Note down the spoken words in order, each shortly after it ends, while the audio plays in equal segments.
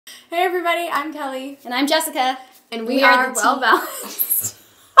Hey everybody, I'm Kelly. And I'm Jessica. And we are well balanced.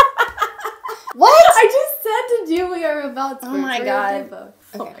 What? I just said to do we are well balanced. Oh my god. Okay.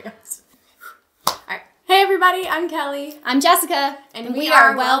 Oh my gosh. Alright. Hey everybody, I'm Kelly. I'm Jessica. And we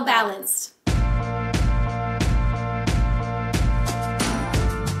are well balanced.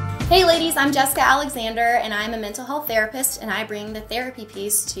 Hey ladies, I'm Jessica Alexander and I'm a mental health therapist and I bring the therapy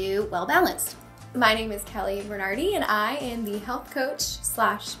piece to Well Balanced. My name is Kelly Bernardi and I am the health coach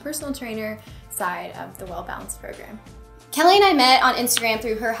 / personal trainer side of the Well Balanced program. Kelly and I met on Instagram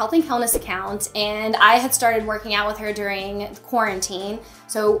through her health and wellness account, and I had started working out with her during quarantine.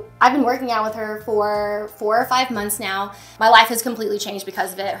 So I've been working out with her for 4 or 5 months now. My life has completely changed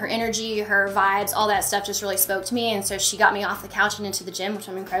because of it. Her energy, her vibes, all that stuff just really spoke to me, and so she got me off the couch and into the gym, which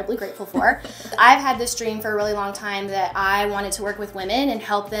I'm incredibly grateful for. I've had this dream for a really long time that I wanted to work with women and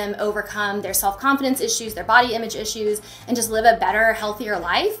help them overcome their self-confidence issues, their body image issues, and just live a better, healthier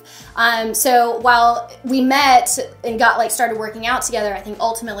life. So while we met and started working out together, I think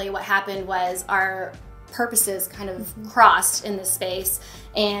ultimately what happened was our purposes kind of crossed in this space,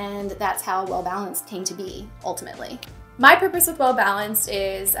 and that's how Well Balanced came to be ultimately. My purpose with Well Balanced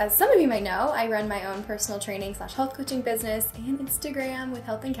is, as some of you might know, I run my own personal training / health coaching business and Instagram with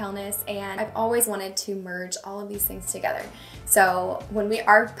Health and Wellness, and I've always wanted to merge all of these things together. So when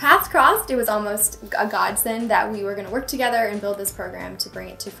our paths crossed, it was almost a godsend that we were going to work together and build this program to bring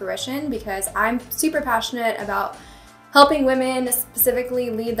it to fruition, because I'm super passionate about helping women specifically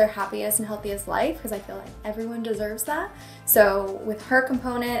lead their happiest and healthiest life, because I feel like everyone deserves that. So with her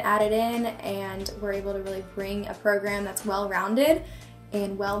component added in, and we're able to really bring a program that's well-rounded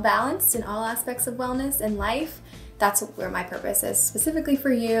and well-balanced in all aspects of wellness and life, that's where my purpose is, specifically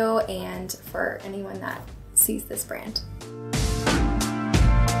for you and for anyone that sees this brand.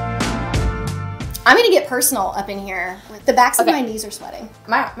 I'm gonna get personal up in here. The backs of my knees are sweating.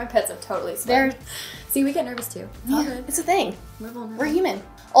 My pits have totally sweated. See, we get nervous too. It's all good. It's a thing. We're human.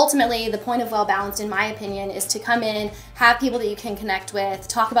 Ultimately, the point of Well Balanced, in my opinion, is to come in, have people that you can connect with,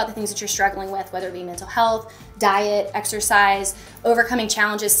 talk about the things that you're struggling with, whether it be mental health, diet, exercise, overcoming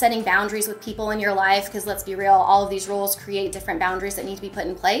challenges, setting boundaries with people in your life, because let's be real, all of these rules create different boundaries that need to be put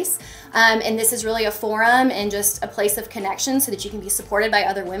in place. And this is really a forum and just a place of connection so that you can be supported by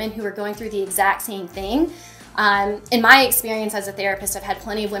other women who are going through the exact same thing. In my experience as a therapist, I've had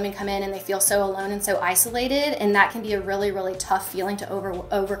plenty of women come in and they feel so alone and so isolated, and that can be a really, really tough feeling to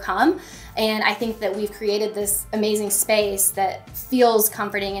overcome. And I think that we've created this amazing space that feels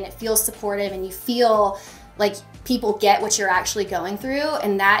comforting and it feels supportive, and you feel like people get what you're actually going through,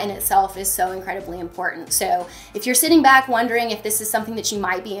 and that in itself is so incredibly important. So if you're sitting back wondering if this is something that you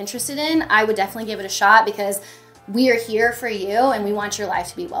might be interested in, I would definitely give it a shot, because we are here for you and we want your life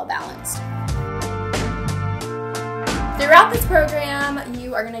to be well balanced. Throughout this program,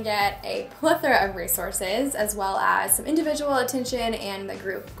 you are going to get a plethora of resources, as well as some individual attention and the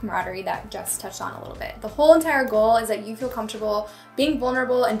group camaraderie that Jess touched on a little bit. The whole entire goal is that you feel comfortable being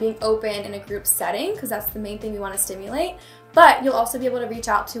vulnerable and being open in a group setting, because that's the main thing we want to stimulate. But you'll also be able to reach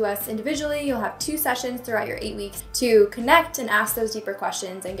out to us individually. You'll have 2 sessions throughout your 8 weeks to connect and ask those deeper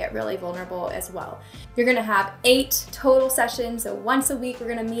questions and get really vulnerable as well. You're gonna have 8 total sessions, so once a week we're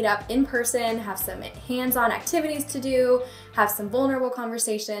gonna meet up in person, have some hands-on activities to do, have some vulnerable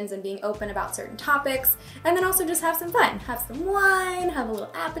conversations and being open about certain topics, and then also just have some fun. Have some wine, have a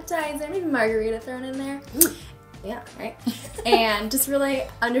little appetizer, maybe margarita thrown in there. Ooh. Yeah, right? And just really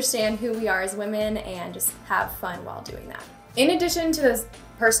understand who we are as women and just have fun while doing that. In addition to those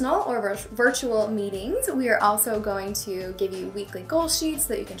personal or virtual meetings, we are also going to give you weekly goal sheets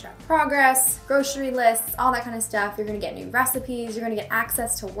so that you can track progress, grocery lists, all that kind of stuff. You're going to get new recipes. You're going to get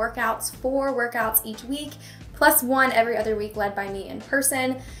access to workouts, 4 workouts each week, plus 1 every other week led by me in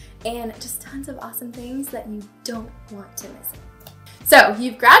person, and just tons of awesome things that you don't want to miss. So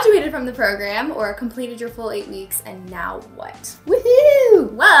you've graduated from the program or completed your full 8 weeks, and now what?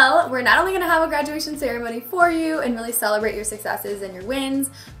 Woohoo! Well, we're not only going to have a graduation ceremony for you and really celebrate your successes and your wins,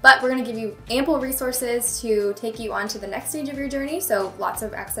 but we're going to give you ample resources to take you on to the next stage of your journey. So lots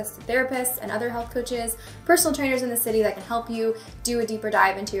of access to therapists and other health coaches, personal trainers in the city that can help you do a deeper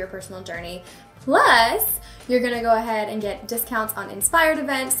dive into your personal journey. Plus, you're going to go ahead and get discounts on inspired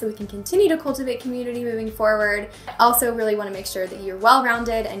events so we can continue to cultivate community moving forward. Also really want to make sure that you're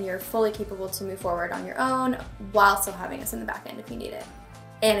well-rounded and you're fully capable to move forward on your own while still having us in the back end if you need it.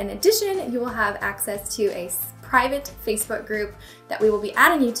 And in addition, you will have access to a private Facebook group that we will be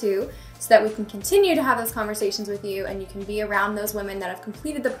adding you to so that we can continue to have those conversations with you and you can be around those women that have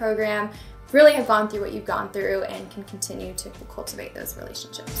completed the program, really have gone through what you've gone through, and can continue to cultivate those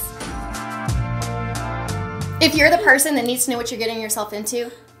relationships. If you're the person that needs to know what you're getting yourself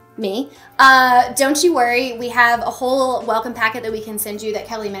into, Me. Don't you worry. We have a whole welcome packet that we can send you that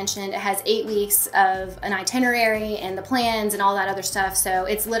Kelly mentioned. It has 8 weeks of an itinerary and the plans and all that other stuff. So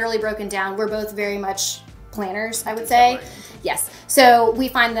it's literally broken down. We're both very much planners, I would say. Yes. So we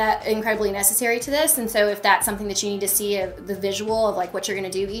find that incredibly necessary to this. And so if that's something that you need to see, the visual of like what you're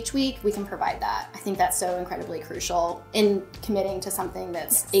going to do each week, we can provide that. I think that's so incredibly crucial in committing to something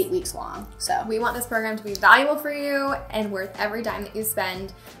that's 8 weeks long. So we want this program to be valuable for you and worth every dime that you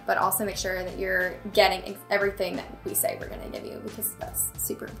spend, but also make sure that you're getting everything that we say we're going to give you, because that's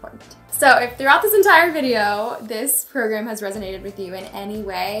super important. So if throughout this entire video, this program has resonated with you in any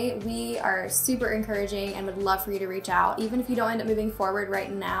way, we are super encouraging and would love for you to reach out. Even if you don't end up moving forward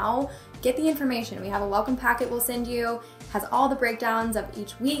right now, get the information. We have a welcome packet we'll send you, has all the breakdowns of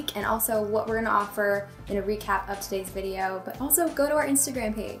each week and also what we're gonna offer in a recap of today's video, but also go to our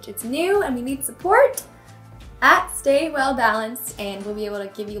Instagram page. It's new and we need support at Stay Well Balanced, and we'll be able to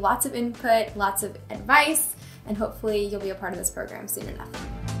give you lots of input, lots of advice, and hopefully you'll be a part of this program soon enough.